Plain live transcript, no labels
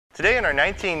Today in our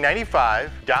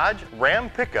 1995 Dodge Ram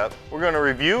pickup, we're going to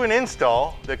review and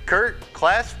install the CURT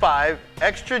Class 5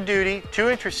 Extra Duty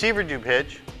 2-inch receiver tube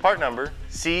hitch, part number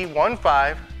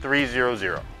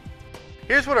C15300.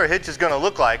 Here's what our hitch is going to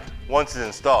look like once it's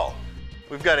installed.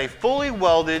 We've got a fully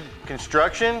welded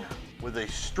construction with a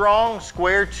strong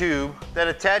square tube that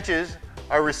attaches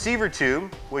our receiver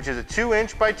tube, which is a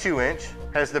 2-inch by 2-inch,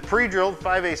 has the pre-drilled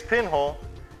 5/8 pinhole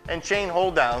and chain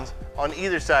hold downs on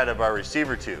either side of our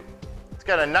receiver tube. It's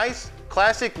got a nice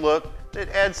classic look that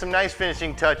adds some nice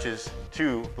finishing touches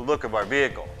to the look of our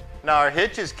vehicle. Now our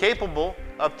hitch is capable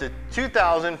up to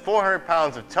 2,400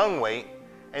 pounds of tongue weight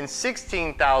and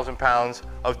 16,000 pounds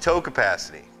of tow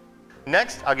capacity.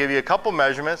 Next, I'll give you a couple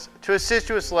measurements to assist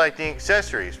you with selecting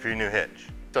accessories for your new hitch,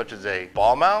 such as a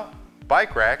ball mount,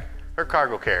 bike rack, or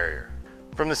cargo carrier.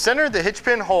 From the center of the hitch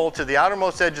pin hole to the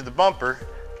outermost edge of the bumper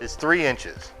is 3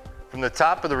 inches. From the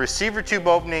top of the receiver tube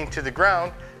opening to the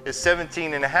ground is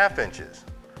 17.5 inches.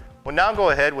 We'll now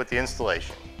go ahead with the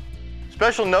installation.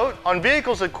 Special note, on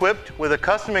vehicles equipped with a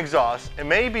custom exhaust, it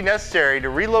may be necessary to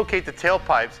relocate the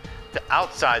tailpipes to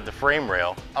outside the frame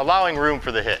rail, allowing room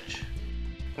for the hitch.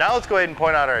 Now let's go ahead and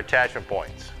point out our attachment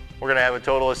points. We're going to have a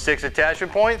total of 6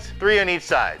 attachment points, 3 on each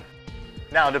side.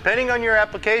 Now, depending on your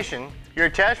application, your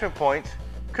attachment points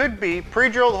could be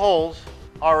pre-drilled holes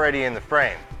already in the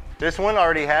frame. This one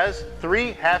already has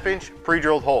 3 1/2-inch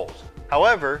pre-drilled holes.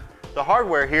 However, the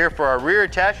hardware here for our rear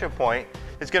attachment point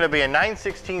is going to be a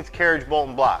 9/16 carriage bolt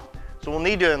and block. So we'll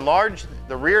need to enlarge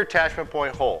the rear attachment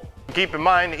point hole. Keep in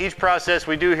mind, each process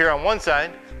we do here on one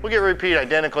side will get repeated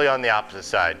identically on the opposite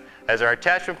side, as our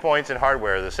attachment points and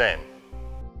hardware are the same.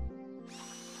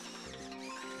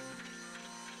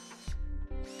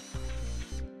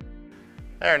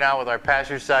 There, now with our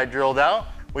passenger side drilled out,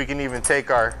 we can even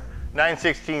take our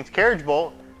 9/16 carriage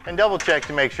bolt and double check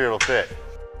to make sure it'll fit.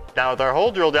 Now with our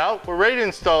hole drilled out, we're ready to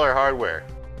install our hardware.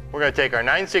 We're going to take our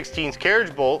 9/16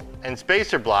 carriage bolt and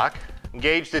spacer block,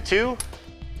 engage the two,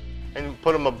 and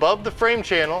put them above the frame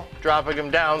channel, dropping them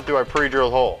down through our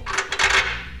pre-drilled hole.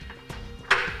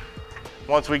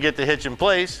 Once we get the hitch in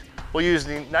place, we'll use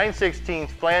the 9/16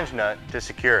 flange nut to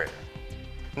secure it.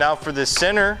 Now for the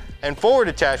center and forward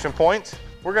attachment points,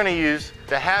 we're going to use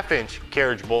the 1/2-inch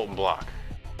carriage bolt and block.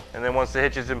 And then once the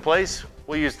hitch is in place,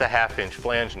 we'll use the 1/2-inch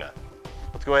flange nut.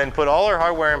 Let's go ahead and put all our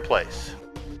hardware in place.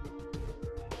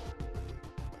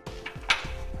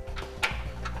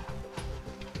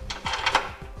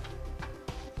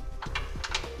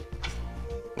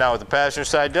 Now with the passenger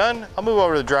side done, I'll move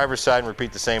over to the driver's side and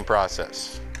repeat the same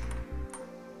process.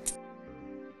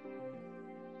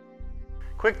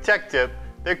 Quick tech tip,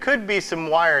 there could be some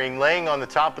wiring laying on the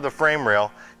top of the frame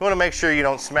rail. You want to make sure you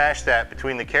don't smash that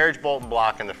between the carriage bolt and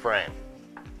block and the frame.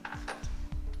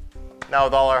 Now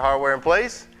with all our hardware in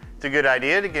place, it's a good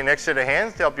idea to get next to the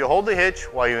hands to help you hold the hitch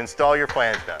while you install your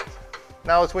flange nuts.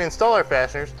 Now as we install our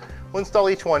fasteners, we'll install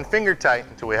each one finger tight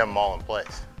until we have them all in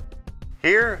place.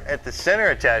 Here at the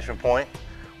center attachment point,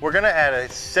 we're going to add a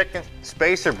second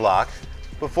spacer block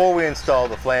before we install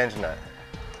the flange nut.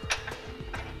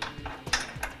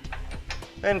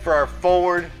 Then for our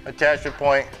forward attachment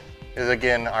point is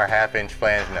again our 1/2-inch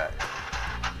flange nut.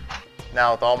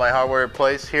 Now with all my hardware in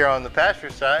place here on the passenger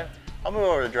side, I'll move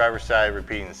over to the driver's side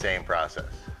repeating the same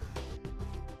process.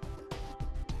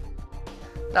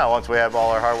 Now once we have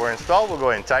all our hardware installed, we'll go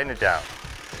ahead and tighten it down.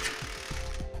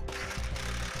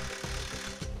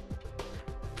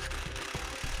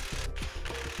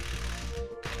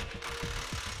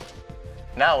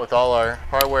 Now with all our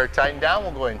hardware tightened down,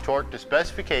 we'll go ahead and torque to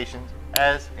specifications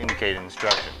as indicated in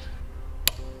instructions.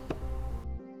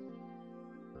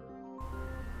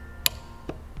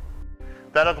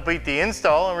 That'll complete the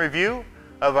install and review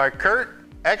of our CURT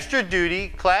Extra Duty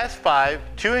Class 5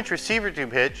 2-inch receiver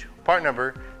tube hitch, part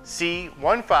number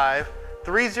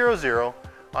C15300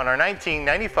 on our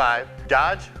 1995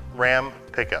 Dodge Ram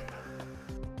pickup.